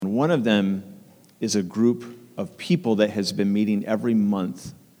And one of them is a group of people that has been meeting every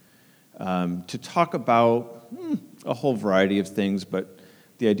month to talk about a whole variety of things, but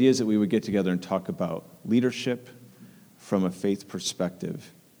the idea is that we would get together and talk about leadership from a faith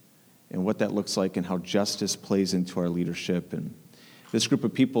perspective and what that looks like and how justice plays into our leadership. And this group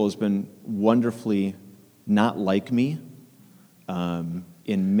of people has been wonderfully not like me in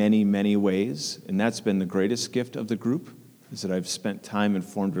many, many ways, and that's been the greatest gift of the group, is that I've spent time and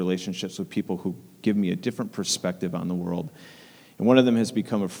formed relationships with people who give me a different perspective on the world. And one of them has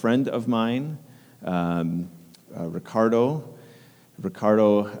become a friend of mine, Ricardo.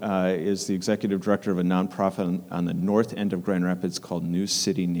 Ricardo is the executive director of a nonprofit on the north end of Grand Rapids called New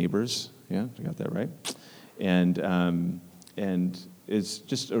City Neighbors. Yeah, I got that right. And is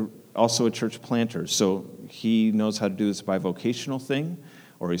just also a church planter. So he knows how to do this bivocational thing,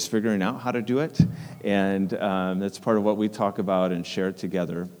 or he's figuring out how to do it. And that's part of what we talk about and share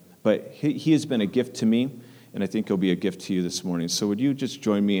together. But he has been a gift to me, and I think he'll be a gift to you this morning. So would you just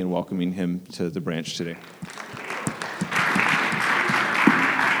join me in welcoming him to the branch today?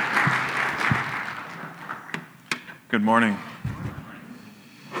 Good morning.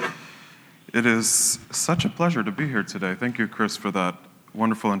 It is such a pleasure to be here today. Thank you, Chris, for that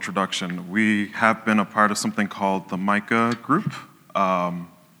wonderful introduction. We have been a part of something called the Micah Group.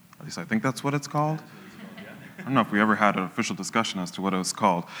 At least I think that's what it's called. I don't know if we ever had an official discussion as to what it was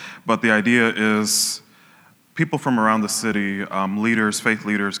called. But the idea is people from around the city, leaders, faith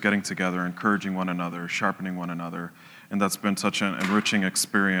leaders, getting together, encouraging one another, sharpening one another. And that's been such an enriching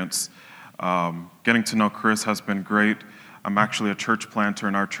experience. Getting to know Chris has been great. I'm actually a church planter,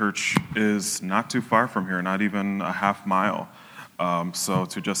 and our church is not too far from here, not even a half mile. So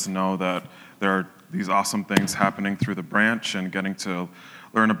to just know that there are these awesome things happening through the branch and getting to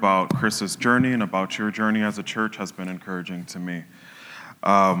learn about Chris's journey and about your journey as a church has been encouraging to me.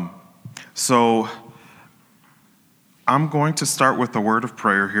 So I'm going to start with a word of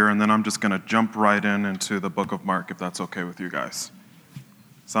prayer here, and then I'm just going to jump right into the book of Mark, if that's okay with you guys.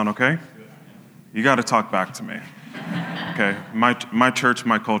 Sound okay? You got to talk back to me. Okay? My church,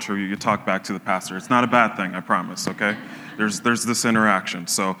 my culture, you talk back to the pastor. It's not a bad thing, I promise, okay? There's this interaction,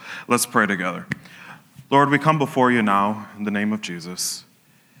 so let's pray together. Lord, we come before you now in the name of Jesus,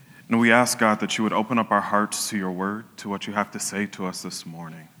 and we ask, God, that you would open up our hearts to your word, to what you have to say to us this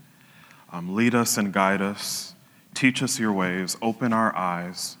morning. Lead us and guide us. Teach us your ways. Open our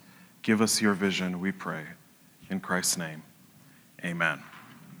eyes. Give us your vision, we pray. In Christ's name, amen.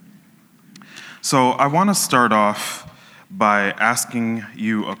 So I want to start off by asking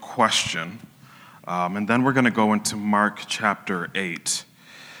you a question, and then we're going to go into Mark chapter 8.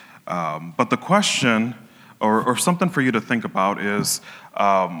 But the question, or something for you to think about is,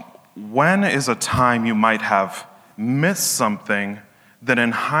 when is a time you might have missed something that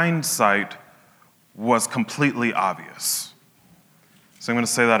in hindsight was completely obvious? So I'm going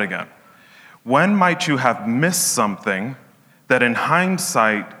to say that again. When might you have missed something that in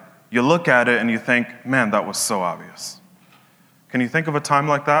hindsight you look at it and you think, man, that was so obvious? Can you think of a time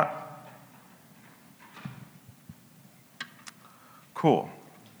like that? Cool.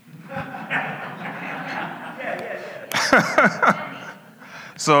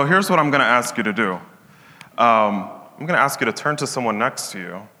 So here's what I'm going to ask you to do. I'm going to ask you to turn to someone next to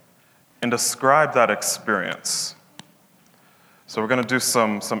you and describe that experience. So we're going to do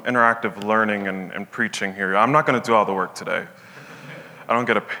some interactive learning and preaching here. I'm not going to do all the work today. I don't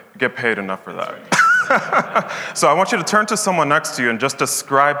get paid enough for that. So I want you to turn to someone next to you and just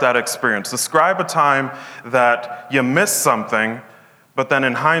describe that experience. Describe a time that you missed something, but then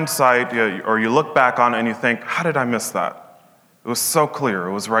in hindsight, or you look back on it and you think, how did I miss that? It was so clear.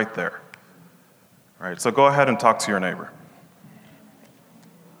 It was right there. All right, so go ahead and talk to your neighbor.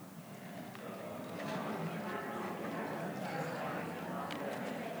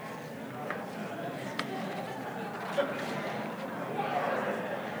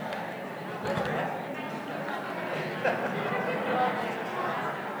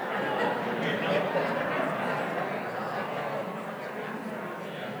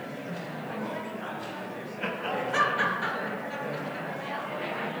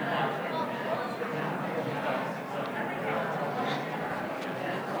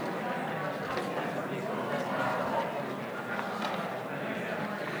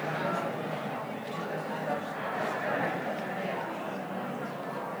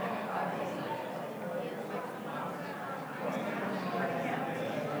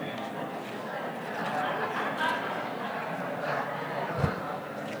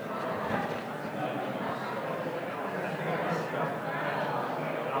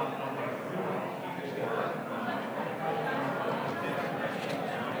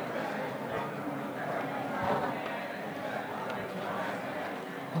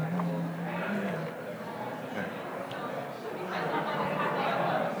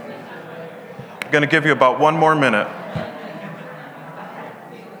 I'm going to give you about one more minute.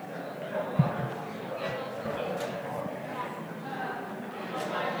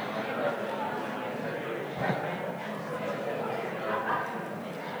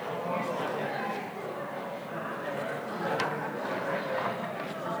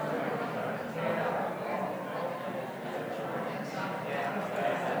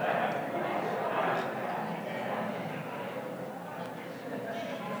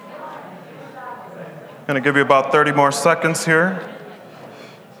 I'm going to give you about 30 more seconds here.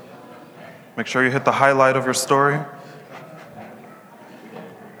 Make sure you hit the highlight of your story.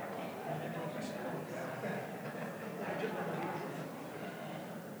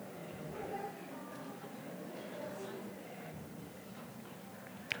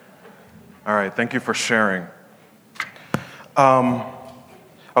 All right, thank you for sharing. I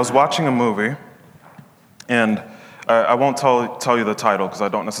was watching a movie, and I won't tell you the title because I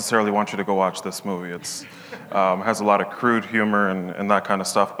don't necessarily want you to go watch this movie. It has a lot of crude humor and that kind of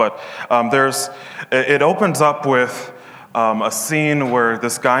stuff. But it opens up with a scene where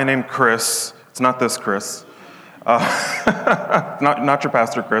this guy named Chris, it's not this Chris, not your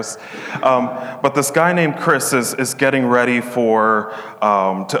pastor Chris, but this guy named Chris is getting ready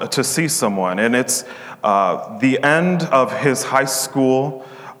to see someone. And it's the end of his high school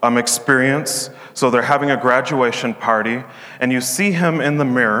experience. So they're having a graduation party, and you see him in the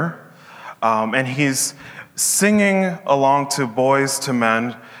mirror, and he's singing along to Boys to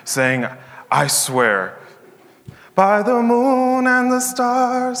Men, saying, "I swear, by the moon and the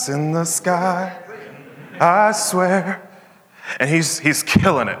stars in the sky, I swear." And he's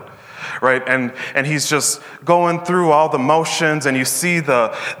killing it, right? And he's just going through all the motions, and you see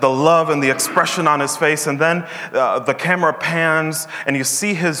the love and the expression on his face, and then the camera pans, and you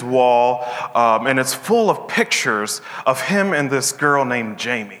see his wall, and it's full of pictures of him and this girl named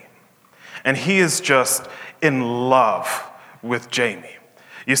Jamie. And he is just in love with Jamie.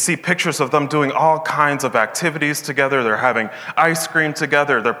 You see pictures of them doing all kinds of activities together. They're having ice cream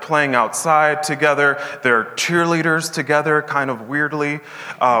together. They're playing outside together. They're cheerleaders together, kind of weirdly.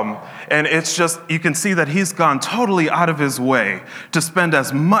 And it's just, you can see that he's gone totally out of his way to spend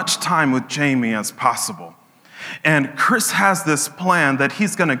as much time with Jamie as possible. And Chris has this plan that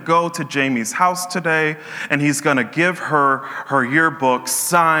he's going to go to Jamie's house today, and he's going to give her yearbook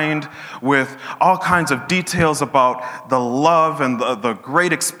signed with all kinds of details about the love and the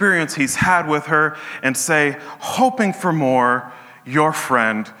great experience he's had with her, and say, "Hoping for more, your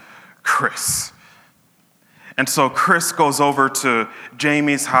friend, Chris." And so Chris goes over to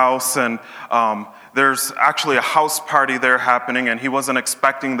Jamie's house, and there's actually a house party there happening, and he wasn't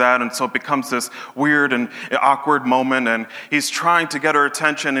expecting that, and so it becomes this weird and awkward moment, and he's trying to get her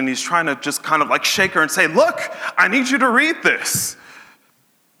attention, and he's trying to just kind of like shake her and say, "Look, I need you to read this."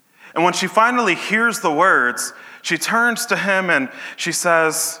 And when she finally hears the words, she turns to him and she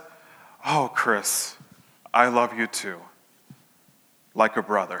says, "Oh, Chris, I love you too, like a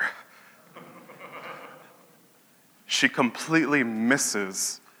brother." She completely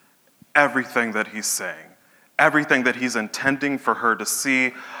misses everything that he's saying, everything that he's intending for her to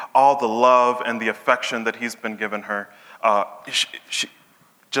see, all the love and the affection that he's been given her. She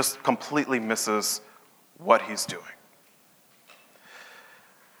just completely misses what he's doing.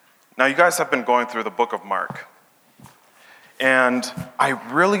 Now, you guys have been going through the book of Mark, and I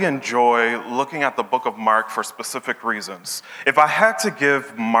really enjoy looking at the book of Mark for specific reasons. If I had to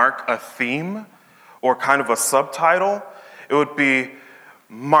give Mark a theme or kind of a subtitle, it would be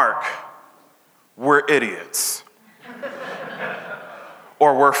Mark, we're idiots,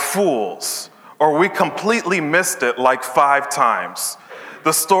 or we're fools, or we completely missed it like 5 times.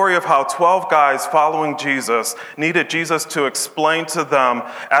 The story of how 12 guys following Jesus needed Jesus to explain to them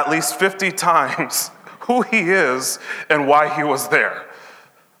at least 50 times who he is and why he was there.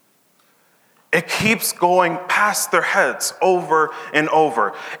 It keeps going past their heads over and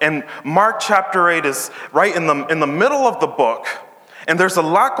over. And Mark chapter 8 is right in the middle of the book. And there's a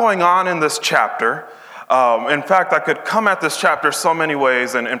lot going on in this chapter. In fact, I could come at this chapter so many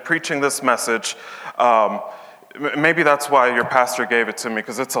ways and preaching this message. Maybe that's why your pastor gave it to me,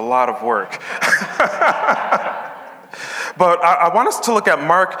 because it's a lot of work. But I want us to look at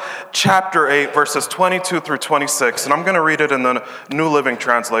Mark chapter 8, verses 22 through 26. And I'm going to read it in the New Living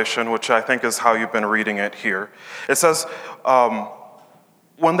Translation, which I think is how you've been reading it here. It says,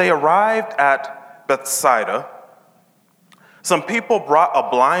 when they arrived at Bethsaida, some people brought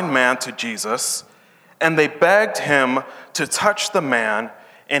a blind man to Jesus, and they begged him to touch the man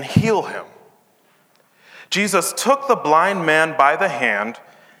and heal him. Jesus took the blind man by the hand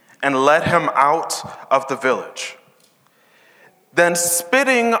and led him out of the village. Then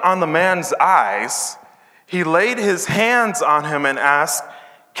spitting on the man's eyes, he laid his hands on him and asked,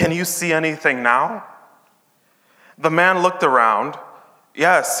 "Can you see anything now?" The man looked around.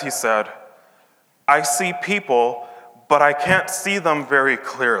 "Yes," he said, "I see people, but I can't see them very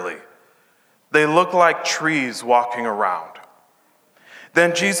clearly. They look like trees walking around."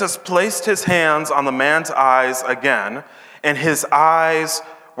 Then Jesus placed his hands on the man's eyes again, and his eyes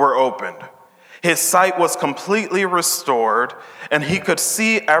were opened. His sight was completely restored, and he could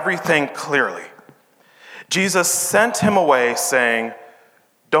see everything clearly. Jesus sent him away, saying,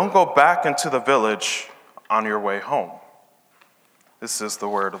 "Don't go back into the village on your way home." This is the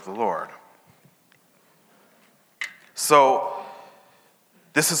word of the Lord. So,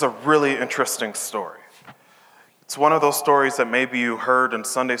 this is a really interesting story. It's one of those stories that maybe you heard in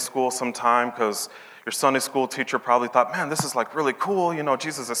Sunday school sometime because your Sunday school teacher probably thought, "Man, this is like really cool.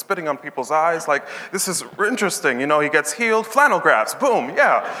 Jesus is spitting on people's eyes. Like, this is interesting. He gets healed. Flannel graphs. Boom.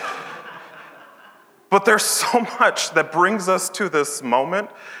 Yeah." But there's so much that brings us to this moment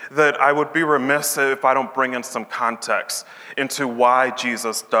that I would be remiss if I don't bring in some context into why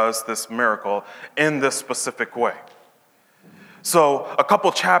Jesus does this miracle in this specific way. So a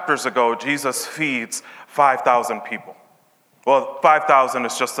couple chapters ago, Jesus feeds 5,000 people. Well, 5,000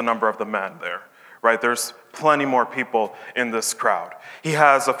 is just the number of the men there, right? There's plenty more people in this crowd. He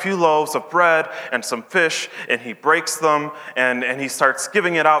has a few loaves of bread and some fish, and he breaks them, and he starts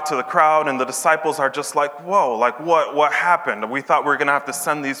giving it out to the crowd, and the disciples are just like, "Whoa, like what happened? We thought we were going to have to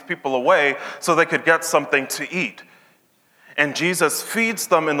send these people away so they could get something to eat." And Jesus feeds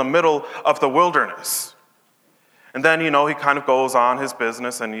them in the middle of the wilderness. And then, he kind of goes on his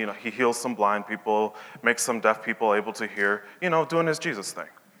business, and, he heals some blind people, makes some deaf people able to hear, doing his Jesus thing.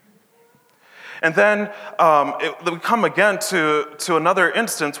 And then we come again to another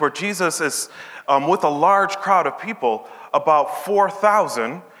instance where Jesus is with a large crowd of people, about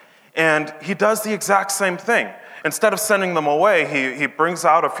 4,000, and he does the exact same thing. Instead of sending them away, he brings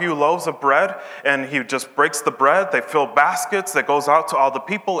out a few loaves of bread, and he just breaks the bread. They fill baskets that goes out to all the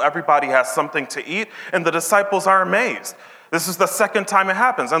people. Everybody has something to eat, and the disciples are amazed. This is the second time it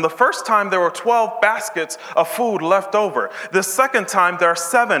happens. And the first time, there were 12 baskets of food left over. The second time, there are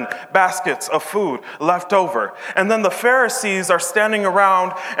 7 baskets of food left over. And then the Pharisees are standing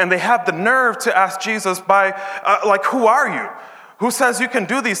around, and they have the nerve to ask Jesus, who are you? Who says you can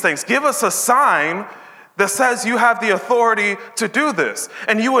do these things? Give us a sign that says you have the authority to do this.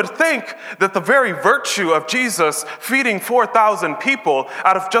 And you would think that the very virtue of Jesus feeding 4,000 people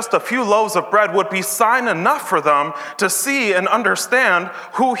out of just a few loaves of bread would be sign enough for them to see and understand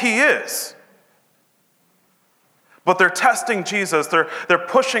who he is. But they're testing Jesus. They're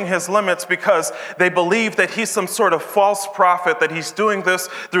pushing his limits because they believe that he's some sort of false prophet, that he's doing this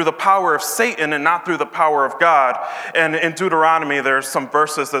through the power of Satan and not through the power of God. And in Deuteronomy, there's some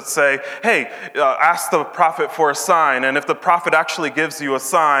verses that say, hey, ask the prophet for a sign. And if the prophet actually gives you a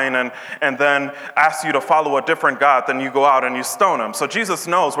sign and then asks you to follow a different God, then you go out and you stone him. So Jesus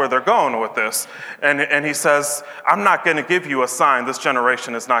knows where they're going with this. And he says, I'm not going to give you a sign. This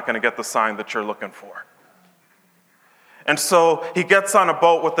generation is not going to get the sign that you're looking for. And so he gets on a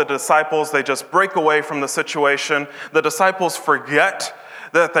boat with the disciples. They just break away from the situation. The disciples forget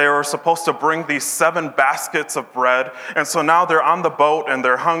that they were supposed to bring these 7 baskets of bread. And so now they're on the boat and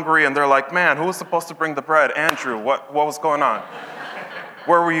they're hungry and they're like, man, who was supposed to bring the bread? Andrew, what was going on?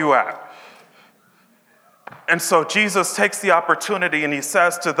 Where were you at? And so Jesus takes the opportunity and he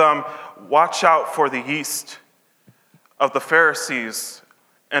says to them, watch out for the yeast of the Pharisees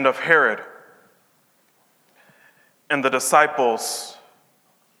and of Herod. And the disciples,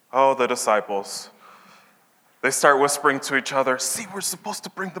 they start whispering to each other, see, we're supposed to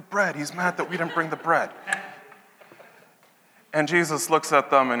bring the bread. He's mad that we didn't bring the bread. And Jesus looks at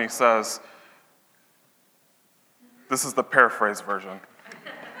them and he says, this is the paraphrase version.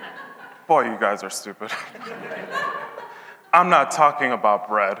 Boy, you guys are stupid. I'm not talking about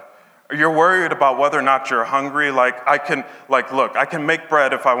bread. You're worried about whether or not you're hungry. I can make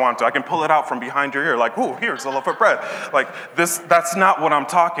bread if I want to. I can pull it out from behind your ear. Ooh, here's a loaf of bread. That's not what I'm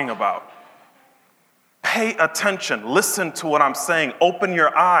talking about. Pay attention. Listen to what I'm saying. Open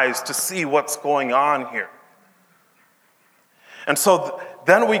your eyes to see what's going on here. And so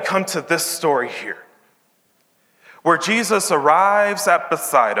then we come to this story here, where Jesus arrives at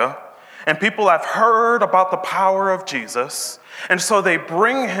Bethsaida, and people have heard about the power of Jesus. And so they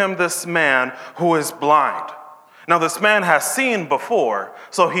bring him this man who is blind. Now this man has seen before,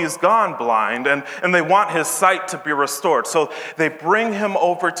 so he's gone blind, and they want his sight to be restored. So they bring him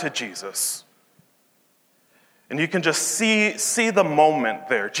over to Jesus. And you can just see the moment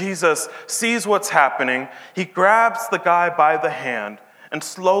there. Jesus sees what's happening. He grabs the guy by the hand and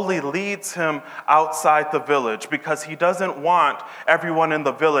slowly leads him outside the village because he doesn't want everyone in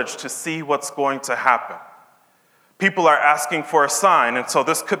the village to see what's going to happen. People are asking for a sign, and so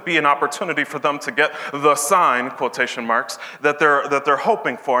this could be an opportunity for them to get the sign, quotation marks, that they're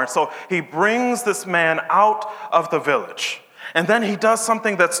hoping for. And so he brings this man out of the village. And then he does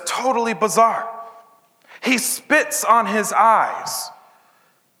something that's totally bizarre. He spits on his eyes.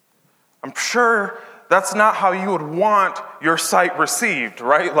 I'm sure that's not how you would want your sight received,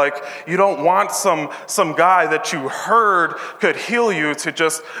 right? Like, you don't want some guy that you heard could heal you to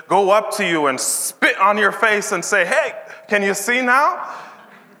just go up to you and spit on your face and say, hey, can you see now?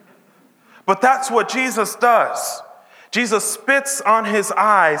 But that's what Jesus does. Jesus spits on his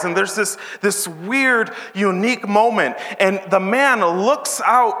eyes, and there's this weird, unique moment. And the man looks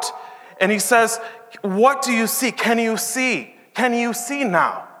out and he says, what do you see? Can you see? Can you see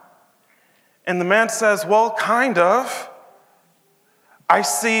now? And the man says, well, kind of. I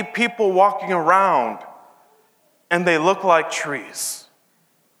see people walking around, and they look like trees.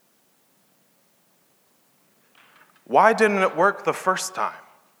 Why didn't it work the first time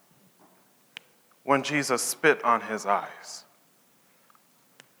when Jesus spit on his eyes?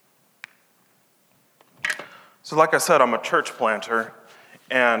 So like I said, I'm a church planter,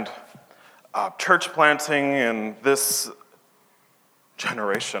 and church planting in this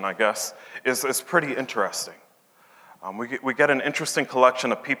generation, I guess, is pretty interesting. We get an interesting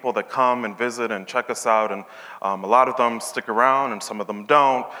collection of people that come and visit and check us out, and a lot of them stick around and some of them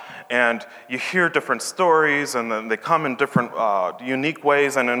don't. And you hear different stories, and then they come in different unique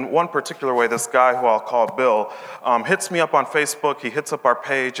ways. And in one particular way, this guy who I'll call Bill hits me up on Facebook. He hits up our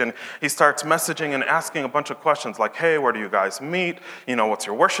page, and he starts messaging and asking a bunch of questions like, hey, where do you guys meet? What's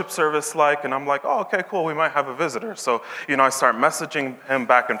your worship service like? And I'm like, oh, okay, cool, we might have a visitor. So, I start messaging him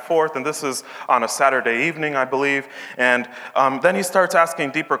back and forth, and this is on a Saturday evening, I believe. And then he starts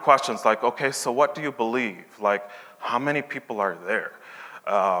asking deeper questions like, okay, so what do you believe? Like, how many people are there?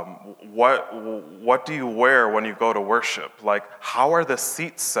 What do you wear when you go to worship? Like, how are the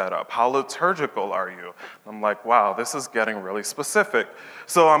seats set up? How liturgical are you? I'm like, wow, this is getting really specific.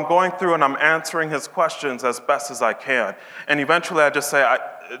 So I'm going through and I'm answering his questions as best as I can. And eventually I just say,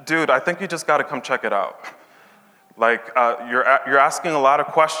 dude, I think you just got to come check it out. Like, you're asking a lot of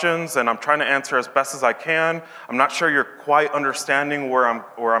questions, and I'm trying to answer as best as I can. I'm not sure you're quite understanding where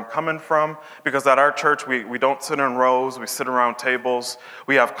I'm coming from, because at our church, we don't sit in rows. We sit around tables.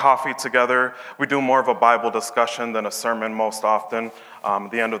 We have coffee together. We do more of a Bible discussion than a sermon most often. At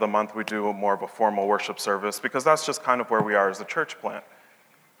the end of the month, we do more of a formal worship service, because that's just kind of where we are as a church plant.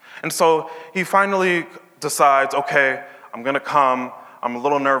 And so he finally decides, okay, I'm going to come. I'm a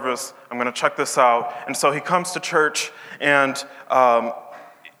little nervous. I'm going to check this out. And so he comes to church, and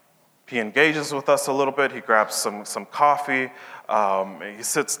he engages with us a little bit. He grabs some coffee. He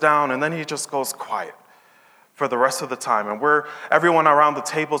sits down, and then he just goes quiet for the rest of the time. And everyone around the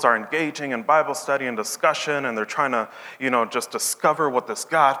tables are engaging in Bible study and discussion, and they're trying to, just discover what this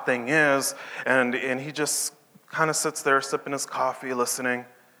God thing is. And he just kind of sits there sipping his coffee, listening.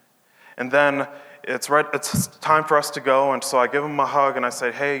 And then it's time for us to go, and so I give him a hug, and I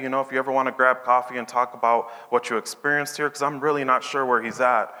say, hey, if you ever want to grab coffee and talk about what you experienced here, because I'm really not sure where he's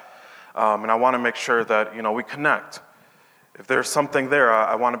at, and I want to make sure that, we connect. If there's something there,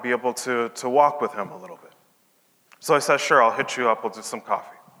 I want to be able to walk with him a little bit. So I said, sure, I'll hit you up, we'll do some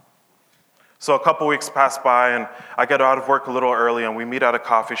coffee. So a couple weeks pass by, and I get out of work a little early, and we meet at a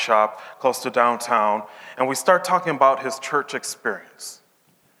coffee shop close to downtown, and we start talking about his church experience.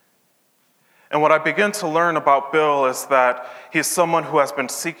 And what I begin to learn about Bill is that he's someone who has been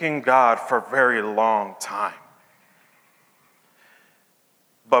seeking God for a very long time.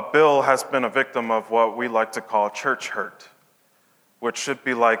 But Bill has been a victim of what we like to call church hurt, which should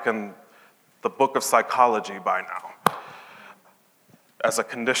be like in the book of psychology by now, as a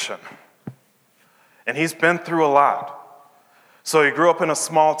condition. And he's been through a lot. So he grew up in a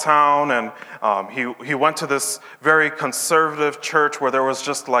small town, and he went to this very conservative church where there was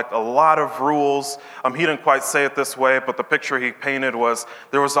just like a lot of rules. He didn't quite say it this way, but the picture he painted was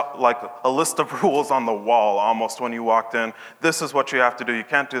there was like a list of rules on the wall almost when you walked in. This is what you have to do. You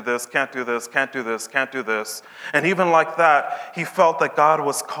can't do this, can't do this, can't do this, can't do this. And even like that, he felt that God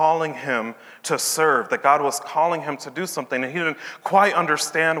was calling him to serve, that God was calling him to do something, and he didn't quite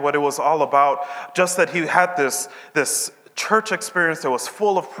understand what it was all about, just that he had this church experience that was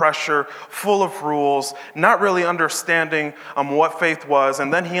full of pressure, full of rules, not really understanding what faith was.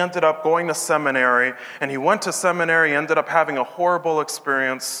 And then he ended up going to seminary, and he went to seminary, ended up having a horrible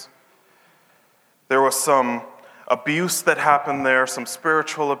experience. There was some abuse that happened there, some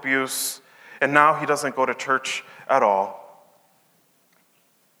spiritual abuse, and now he doesn't go to church at all.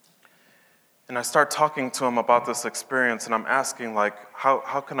 And I start talking to him about this experience, and I'm asking, like,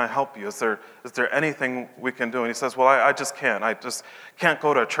 how can I help you? Is there anything we can do? And he says, well, I just can't. I just can't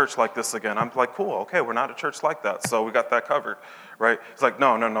go to a church like this again. I'm like, cool, okay, we're not a church like that, so we got that covered, right? He's like,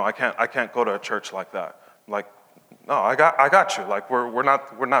 no, I can't go to a church like that. I'm like, no, I got you. Like, we're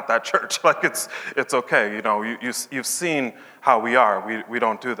not that church. Like, it's okay. You know, you've seen how we are. We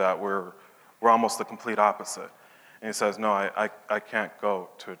don't do that. We're almost the complete opposite. And he says, no, I can't go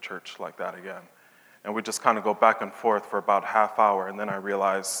to a church like that again. And we just kind of go back and forth for about half hour, and then I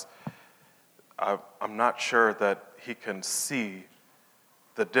realize I'm not sure that he can see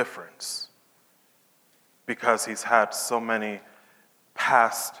the difference because he's had so many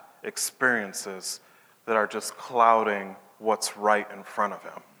past experiences that are just clouding what's right in front of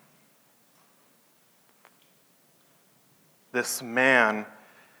him. This man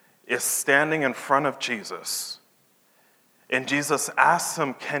is standing in front of Jesus, and Jesus asks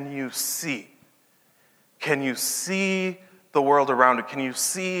him, can you see? Can you see the world around you? Can you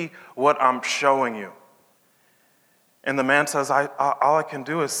see what I'm showing you? And the man says, all I can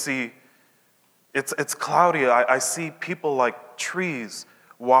do is see, it's cloudy. I see people like trees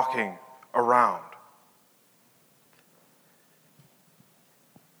walking around.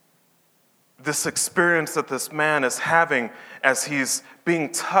 This experience that this man is having as he's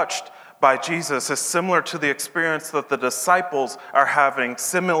being touched by Jesus is similar to the experience that the disciples are having,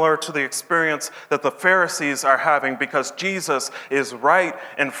 similar to the experience that the Pharisees are having, because Jesus is right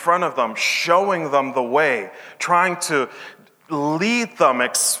in front of them, showing them the way, trying to lead them,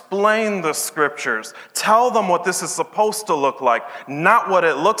 explain the scriptures, tell them what this is supposed to look like, not what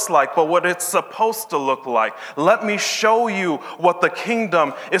it looks like, but what it's supposed to look like. Let me show you what the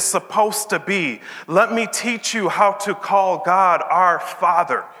kingdom is supposed to be. Let me teach you how to call God our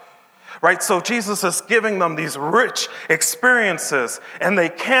Father. Right? So Jesus is giving them these rich experiences, and they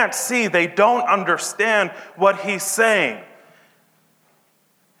can't see, they don't understand what he's saying.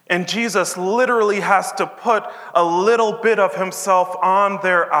 And Jesus literally has to put a little bit of himself on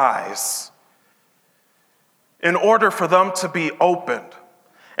their eyes in order for them to be opened.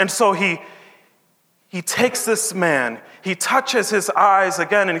 And so he takes this man, he touches his eyes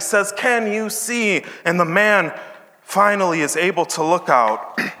again, and he says, can you see? And the man finally is able to look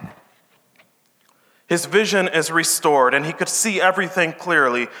out. His vision is restored, and he could see everything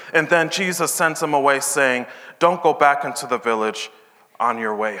clearly. And then Jesus sends him away saying, don't go back into the village on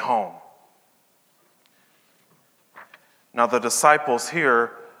your way home. Now the disciples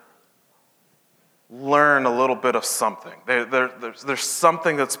here learn a little bit of something. There's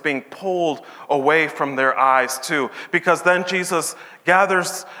something that's being pulled away from their eyes too, because then Jesus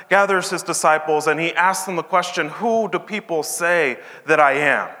gathers his disciples and he asks them the question, who do people say that I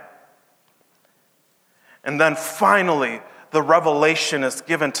am? And then finally, the revelation is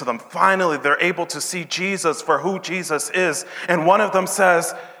given to them. Finally, they're able to see Jesus for who Jesus is. And one of them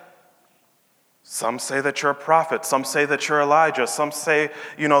says, some say that you're a prophet. Some say that you're Elijah. Some say,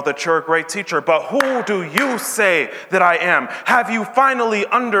 that you're a great teacher. But who do you say that I am? Have you finally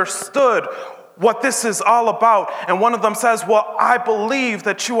understood what this is all about? And one of them says, well, I believe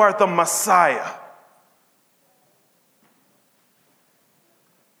that you are the Messiah.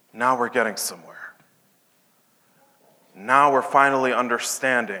 Now we're getting somewhere. Now we're finally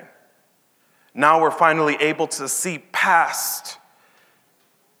understanding. Now we're finally able to see past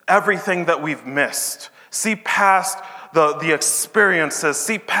everything that we've missed. See past the experiences.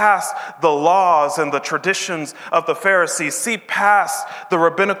 See past the laws and the traditions of the Pharisees. See past the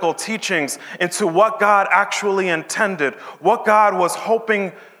rabbinical teachings into what God actually intended, what God was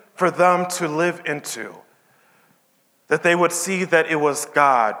hoping for them to live into. That they would see that it was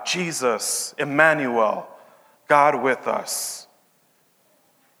God, Jesus, Emmanuel, God with us.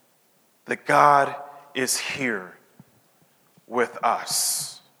 That God is here with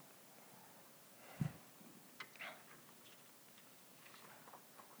us.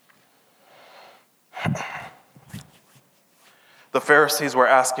 The Pharisees were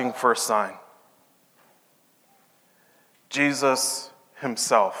asking for a sign. Jesus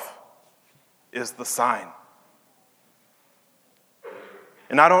himself is the sign.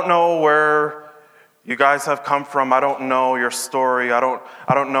 And I don't know where you guys have come from. I don't know your story. I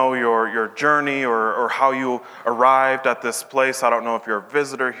don't know your journey or how you arrived at this place. I don't know if you're a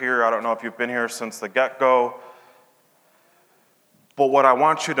visitor here. I don't know if you've been here since the get-go. But what I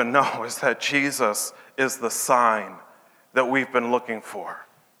want you to know is that Jesus is the sign that we've been looking for.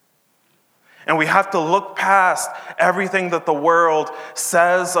 And we have to look past everything that the world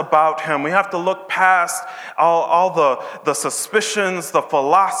says about him. We have to look past all the suspicions, the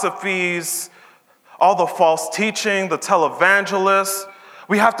philosophies, all the false teaching, the televangelists.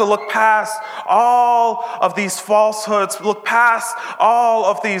 We have to look past all of these falsehoods, look past all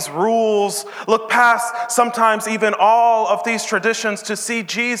of these rules, look past sometimes even all of these traditions to see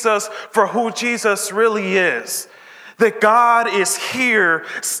Jesus for who Jesus really is. That God is here,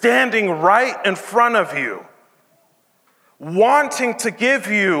 standing right in front of you, wanting to give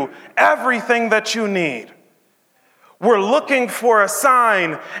you everything that you need. We're looking for a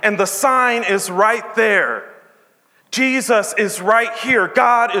sign, and the sign is right there. Jesus is right here.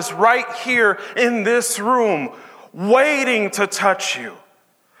 God is right here in this room, waiting to touch you,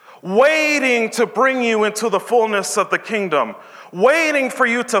 waiting to bring you into the fullness of the kingdom, waiting for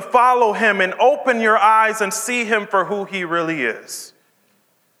you to follow him and open your eyes and see him for who he really is.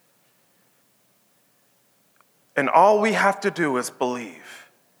 And all we have to do is believe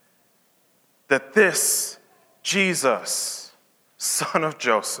that this Jesus, son of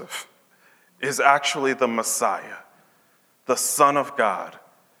Joseph, is actually the Messiah, the Son of God,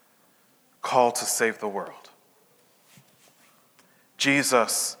 called to save the world.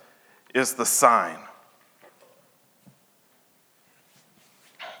 Jesus is the sign.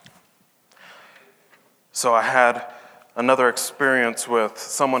 So I had another experience with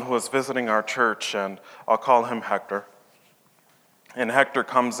someone who was visiting our church, and I'll call him Hector. And Hector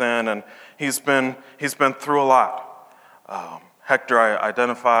comes in, and he's been through a lot. Hector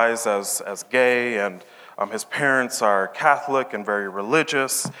identifies as gay, and his parents are Catholic and very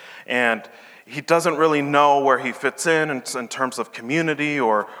religious, and he doesn't really know where he fits in terms of community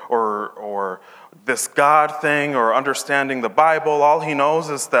or this God thing or understanding the Bible. All he knows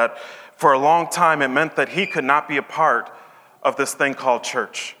is that for a long time it meant that he could not be a part of this thing called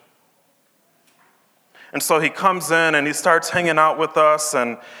church. And so he comes in and he starts hanging out with us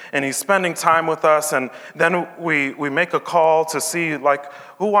and he's spending time with us, and then we make a call to see, like,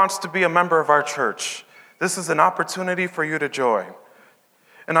 who wants to be a member of our church? This is an opportunity for you to join.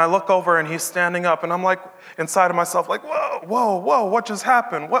 And I look over and he's standing up, and I'm like, inside of myself, like, whoa, what just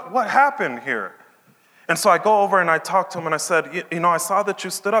happened? What happened here? And so I go over and I talk to him and I said, I saw that you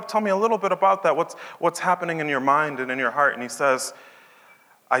stood up. Tell me a little bit about that. What's happening in your mind and in your heart? And he says,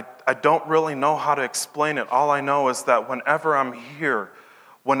 I don't really know how to explain it. All I know is that whenever I'm here,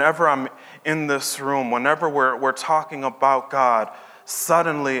 whenever I'm in this room, whenever we're talking about God,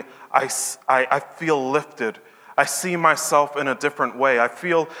 suddenly I feel lifted. I see myself in a different way. I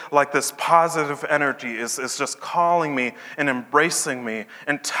feel like this positive energy is just calling me and embracing me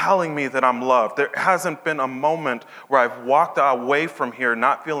and telling me that I'm loved. There hasn't been a moment where I've walked away from here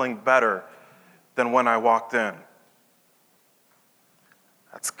not feeling better than when I walked in.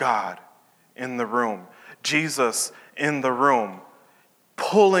 That's God in the room. Jesus in the room,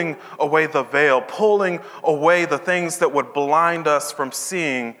 pulling away the veil, pulling away the things that would blind us from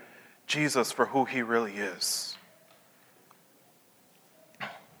seeing Jesus for who he really is.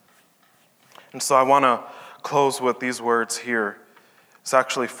 And so I want to close with these words here. It's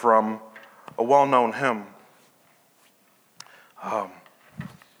actually from a well-known hymn.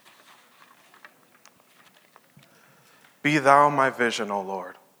 Be thou my vision, O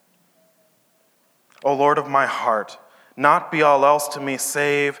Lord. O Lord of my heart, not be all else to me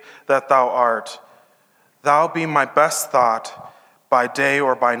save that thou art. Thou be my best thought by day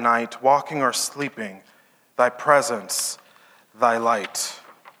or by night, walking or sleeping, thy presence, thy light.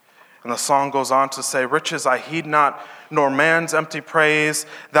 And the song goes on to say, riches I heed not, nor man's empty praise.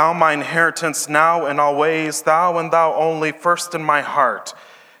 Thou my inheritance now and always, thou and thou only, first in my heart.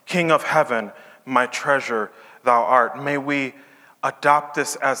 King of heaven, my treasure, thou art. May we adopt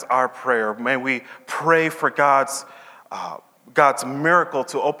this as our prayer. May we pray for God's miracle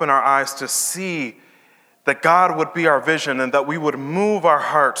to open our eyes to see that God would be our vision and that we would move our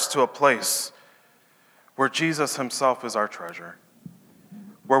hearts to a place where Jesus himself is our treasure,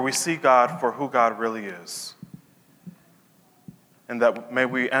 where we see God for who God really is, and that may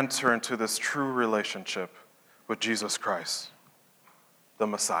we enter into this true relationship with Jesus Christ, the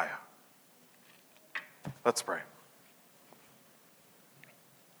Messiah. Let's pray.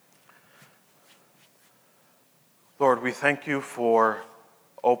 Lord, we thank you for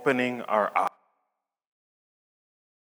opening our eyes.